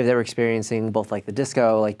 '80s wave that we're experiencing, both like the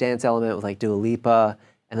disco like dance element with like Dua Lipa,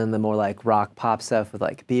 and then the more like rock pop stuff with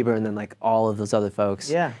like Bieber, and then like all of those other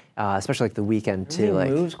folks. Yeah. Especially like the Weeknd too. Everything Like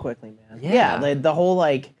moves quickly, man. Yeah. like, the whole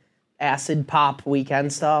like acid pop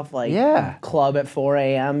weekend stuff, like Yeah. club at 4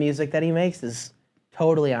 a.m. music that he makes is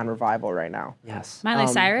totally on revival right now. yes, Miley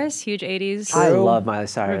Cyrus, huge 80s. I True. love Miley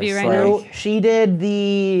Cyrus. Review right like, now. So she did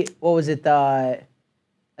the what was it? I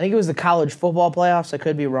think it was the college football playoffs. I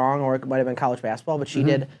could be wrong, or it might have been college basketball. But she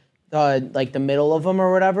did like the middle of them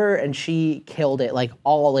or whatever, and she killed it like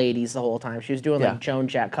all 80s the whole time. She was doing Yeah. like Joan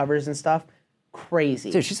Jett covers and stuff.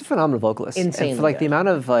 Crazy. Dude, she's a phenomenal vocalist. And Insanely for like the good. amount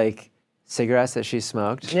of like cigarettes that she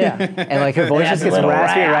smoked. Yeah. And like her voice Adds just a gets little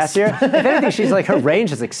raspier and rasp. raspier. If anything, she's like her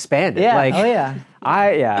range has expanded. Yeah. Like Oh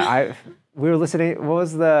yeah. we were listening. What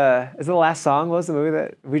was is it the last song? What was the movie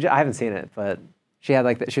that I haven't seen it, but she had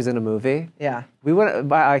like she was in a movie. Yeah. We went.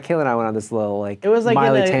 Kayla and I went on this little like It was like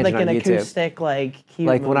Miley an tangent on an YouTube. acoustic like cute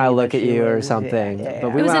Like When I movie Look that at she You or was- something. Yeah, But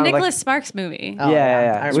yeah. we It was went a on, like- Nicholas Sparks movie. Oh,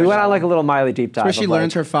 yeah. I We remember went on that. like a little Miley deep dive. Where she of,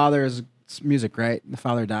 learns like, her father's music, right? The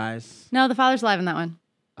father dies. No, the father's live in that one.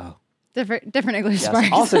 Oh. Different Nicholas Yes.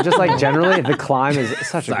 Sparks. Also, just like generally, The Climb is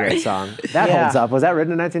such a great song. That Yeah. holds up. Was that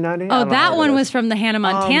written in 1990? I oh, don't know how that old one it is. was from the Hannah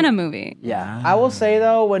Montana movie. Yeah. I will say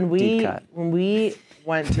though, when Deep cut. we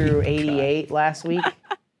went through 88 last week,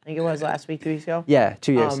 I think it was last week, 2 weeks ago. Yeah,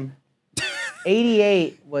 2 years.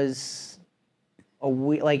 88 was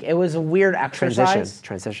it was a weird exercise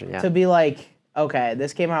Transition, yeah. to be like, okay,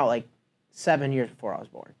 this came out like 7 years before I was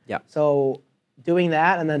born. Yeah. So doing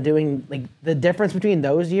that and then doing like the difference between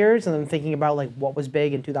those years and then thinking about like what was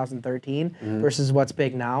big in 2013 Mm-hmm. versus what's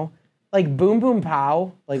big now. Like Boom Boom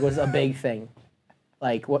Pow like was a big thing.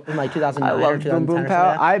 Like what in like 2009 I or love 2010 Boom Boom or Pow.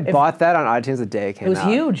 something I like that. bought that on iTunes the day it came out. was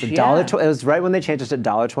huge, The yeah. It was right when they changed it to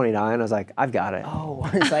 $1.29. I was like, I've got it. Oh,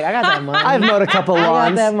 it's like I got that money. I've mowed a couple got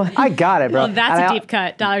lawns. that money. I got it, bro. Well, that's And a I- deep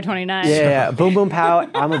cut. $1.29. Yeah. Boom Boom Pow.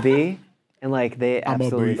 I'm a bee. And like they I'm a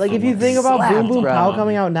absolutely bee. Like if you think about slapped, Boom Boom bro. Pow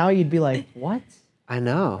coming out now, you'd be like, what? I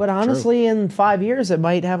know. But honestly, in 5 years, it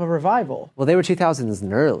might have a revival. Well, they were 2000s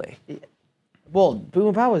and early. Well, Boom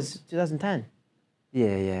Boom Pow was 2010.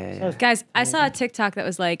 Yeah. Guys, I saw a TikTok that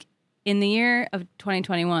was like, in the year of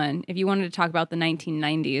 2021, if you wanted to talk about the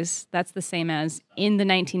 1990s, that's the same as in the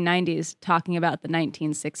 1990s talking about the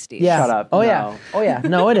 1960s. Yeah. Shut up. Oh No. yeah. Oh yeah.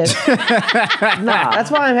 No, it is. Nah. That's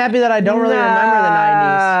why I'm happy that I don't really remember the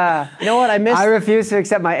 90s. You know what? I missed. I refuse to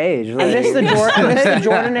accept my age. I missed the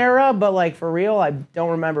Jordan era, but like for real, I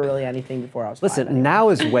don't remember really anything before I was. 5 Listen, anyway. now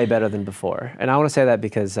is way better than before. And I want to say that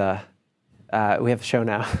because we have a show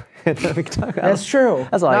now. We can talk about That's true.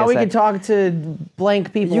 That's all I now gotta we say. can talk to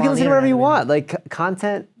blank people. You can on listen the to whatever you internet, want. Like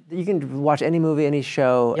content, you can watch any movie, any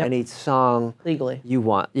show, Yep. any song legally. you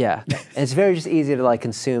want. Yeah. And it's very just easy to like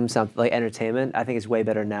consume something like entertainment. I think it's way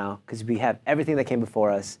better now because we have everything that came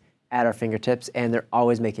before us at our fingertips and they're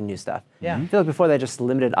always making new stuff. Yeah. I feel like before they just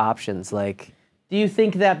limited options. Like, Do you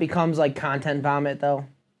think that becomes like content vomit though?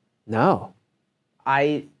 no.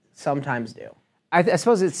 I sometimes do. I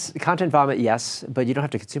suppose it's content vomit, yes, but you don't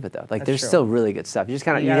have to consume it though. Like, there's true. still really good stuff. You just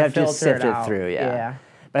kind of You you gotta have to filter sift it it out. through, yeah. Yeah.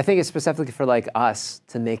 But I think it's specifically for like us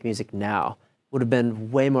to make music now would have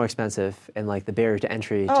been way more expensive, and like the barrier to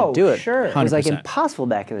entry Oh, to do it sure. it was like 100%. impossible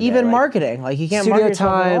back in the day. Even like, marketing, like you can't studio market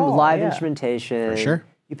yourself at time, all. live Yeah. instrumentation. For sure.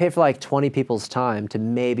 You pay for like 20 people's time to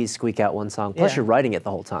maybe squeak out one song. Plus, Yeah. you're writing it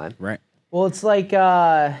the whole time. Right. Well, it's like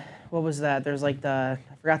what was that? There's like I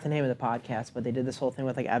forgot the name of the podcast, but they did this whole thing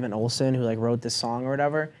with like Evan Olson, who like wrote this song or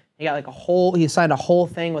whatever. He got like he signed a whole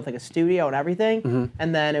thing with like a studio and everything, Mm-hmm.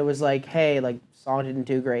 and then it was like, hey, like song didn't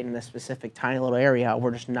do great in this specific tiny little area.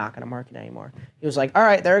 We're just not gonna market it anymore. He was like, all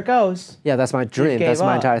right, there it goes. Yeah, that's my dream. Gave That's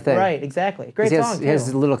my up. entire thing. Right, exactly. Great He song. he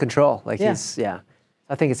has too. little control. Like Yeah. yeah.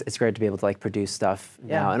 I think it's great to be able to like produce stuff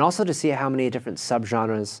now, Yeah. and also to see how many different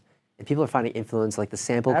subgenres and people are finding influence, like the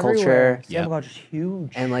sample Everywhere. culture, Sample culture's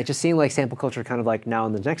huge. and like just seeing like sample culture kind of like now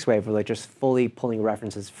in the next wave, where like just fully pulling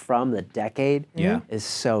references from the decade, Yeah. is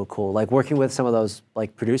so cool. Like working with some of those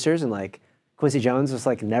like producers and like Quincy Jones was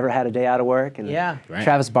like never had a day out of work, and Yeah. Right.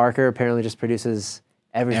 Travis Barker apparently just produces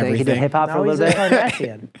everything. He did Everything. hip hop for now a he's little a bit.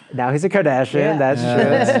 Kardashian. Now he's a Kardashian. Yeah. That's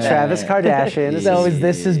true. It's Travis Kardashian. So is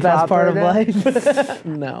this his best part of Popular life?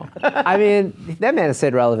 No. I mean, that man has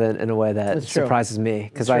stayed relevant in a way that That's true. surprises me.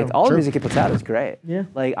 Because That's like true. all the True. music he puts out is great. Yeah.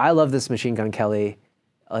 Like I love this Machine Gun Kelly,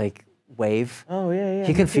 like wave. Oh yeah.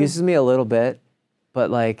 He confuses me a little bit,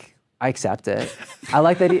 but like I accept it. I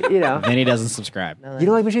like that he, Then he doesn't subscribe. You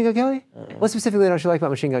don't like Machine Gun Kelly? What specifically don't you like about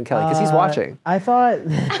Machine Gun Kelly? Because he's watching. I thought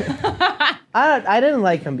I didn't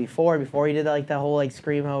like him before he did like the whole like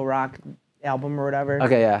screamo rock album or whatever.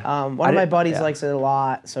 Okay, yeah. One I of my didn't- buddies yeah. likes it a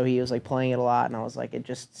lot, so he was like playing it a lot, and I was like, it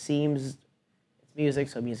just seems it's music,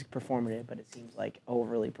 so music performative, but it seems like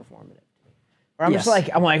overly performative. Or I'm just Yes. like,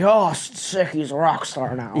 I'm like, oh, sick, he's a rock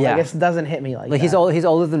star now. Yeah. Like it doesn't hit me like Like that. he's old. He's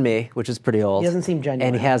older than me, which is pretty old. He doesn't seem genuine.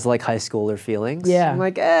 and he has like high schooler feelings. Yeah. I'm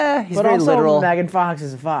like, he's but very also literal. Megan Fox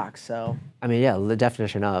is a fox, so I mean, yeah, the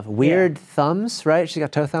definition of weird thumbs, right? She's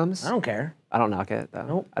got toe thumbs. I don't care. I don't knock it though.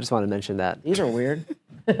 Nope. I just want to mention that. These are weird.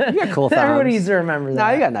 You got cool thumbs. Everybody needs to remember that.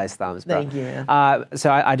 No, you got nice thumbs, bro. Thank you, man.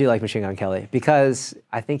 So I do like Machine Gun Kelly because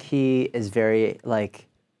I think he is very like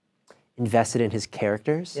invested in his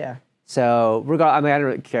characters. Yeah. So I mean, I don't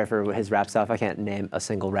really care for his rap stuff. I can't name a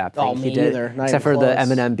single rap thing Oh, he me did, either. Not except for even the close.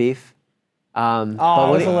 Eminem beef. Oh, but it when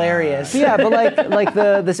was he- hilarious. Yeah, but like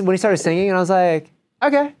when he started singing, and I was like,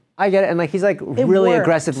 okay, I get it. And like he's like really worked.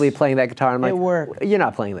 aggressively playing that guitar. I'm like, It worked. You're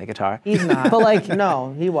not playing that guitar. He's not. But like,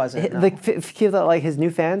 no, he wasn't. No. like like his new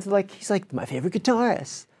fans, like he's like my favorite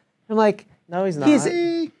guitarist. I'm like, No, he's not. he's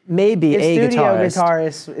maybe His a studio guitarist.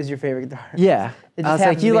 guitarist is your favorite guitarist. Yeah. It I just was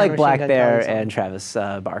happens like, to you be on like Machine Black Gun Bear Kelly's song. and Travis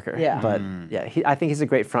Barker. Yeah. But yeah, I think he's a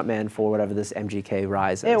great frontman for whatever this MGK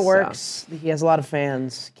rise is. It so. works. He has a lot of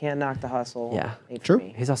fans. Can't knock the hustle. Yeah. Ain't for True.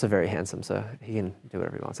 me. He's also very handsome, so he can do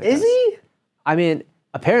whatever he wants. I Is guess. he? I mean,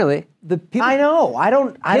 apparently the people. I know. I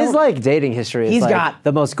don't. His like dating history is He's like got-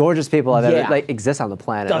 the most gorgeous people I've Yeah. ever like exist on the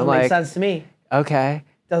planet. doesn't I'm make like, sense to me. okay,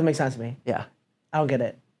 Doesn't make sense to me. yeah, I don't get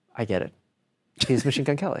it. I get it. He's Machine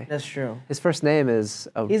Gun Kelly. That's true. His first name is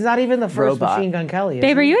He's not even the first Robot. Machine Gun Kelly. is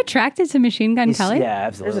Babe, are he? you attracted to Machine Gun Kelly? Yeah,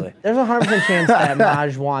 There's absolutely. a 100% chance that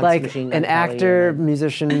Maj wants Like Machine Gun an Kelly actor, and then-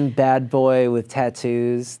 musician, bad boy with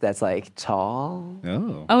tattoos that's like tall.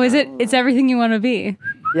 Oh. Oh, is it? It's everything you want to be.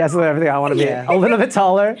 Yeah, it's literally everything I want to be. Yeah. A little bit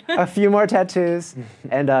taller, a few more tattoos,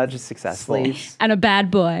 and just successful. Sleeves. And a bad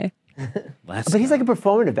boy. But he's like a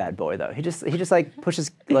performative bad boy though. He just like pushes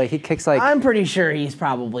like he kicks like I'm pretty sure he's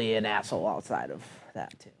probably an asshole outside of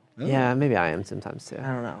that too. yeah, maybe I am sometimes too. I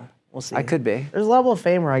don't know. We'll see. I could be. There's a level of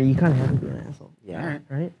fame where you kind of have to be an asshole. Yeah.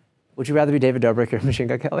 Right? Would you rather be David Dobrik or Machine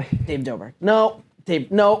Gun Kelly? Dave Dobrik. No.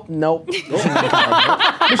 Nope.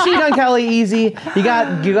 Machine Gun Kelly, easy. You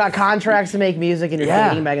got contracts to make music and you're Yeah.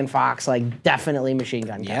 dating Megan Fox. Like definitely Machine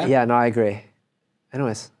Gun Kelly. Yeah, no, I agree.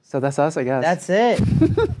 Anyways, so that's us, I guess. That's it.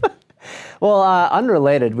 Well,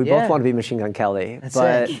 unrelated. We Yeah. both want to be Machine Gun Kelly, That's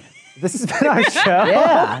but it. this has been our show.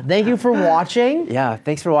 Yeah. Thank you for watching. Yeah,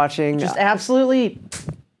 thanks for watching. Just absolutely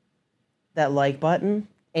that like button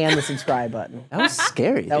and the subscribe button. That was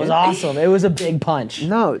scary. That was awesome. It was a big punch.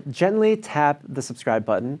 No, gently tap the subscribe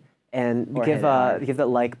button and Or give hit it hard. give that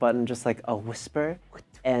like button just like a whisper,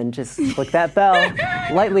 and just click that bell.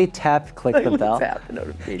 Lightly tap, click the bell. Tap the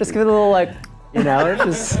notification. Just give it a little like,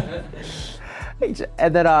 just.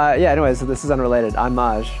 And then yeah. Anyways, so this is unrelated. I'm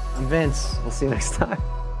Maj. I'm Vince. We'll see you next time.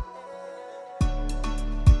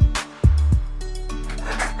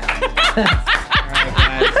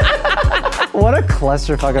 What a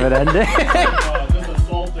clusterfuck of an ending. Just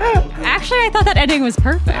assaulted. Actually, I thought that ending was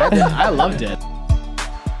perfect. I loved it.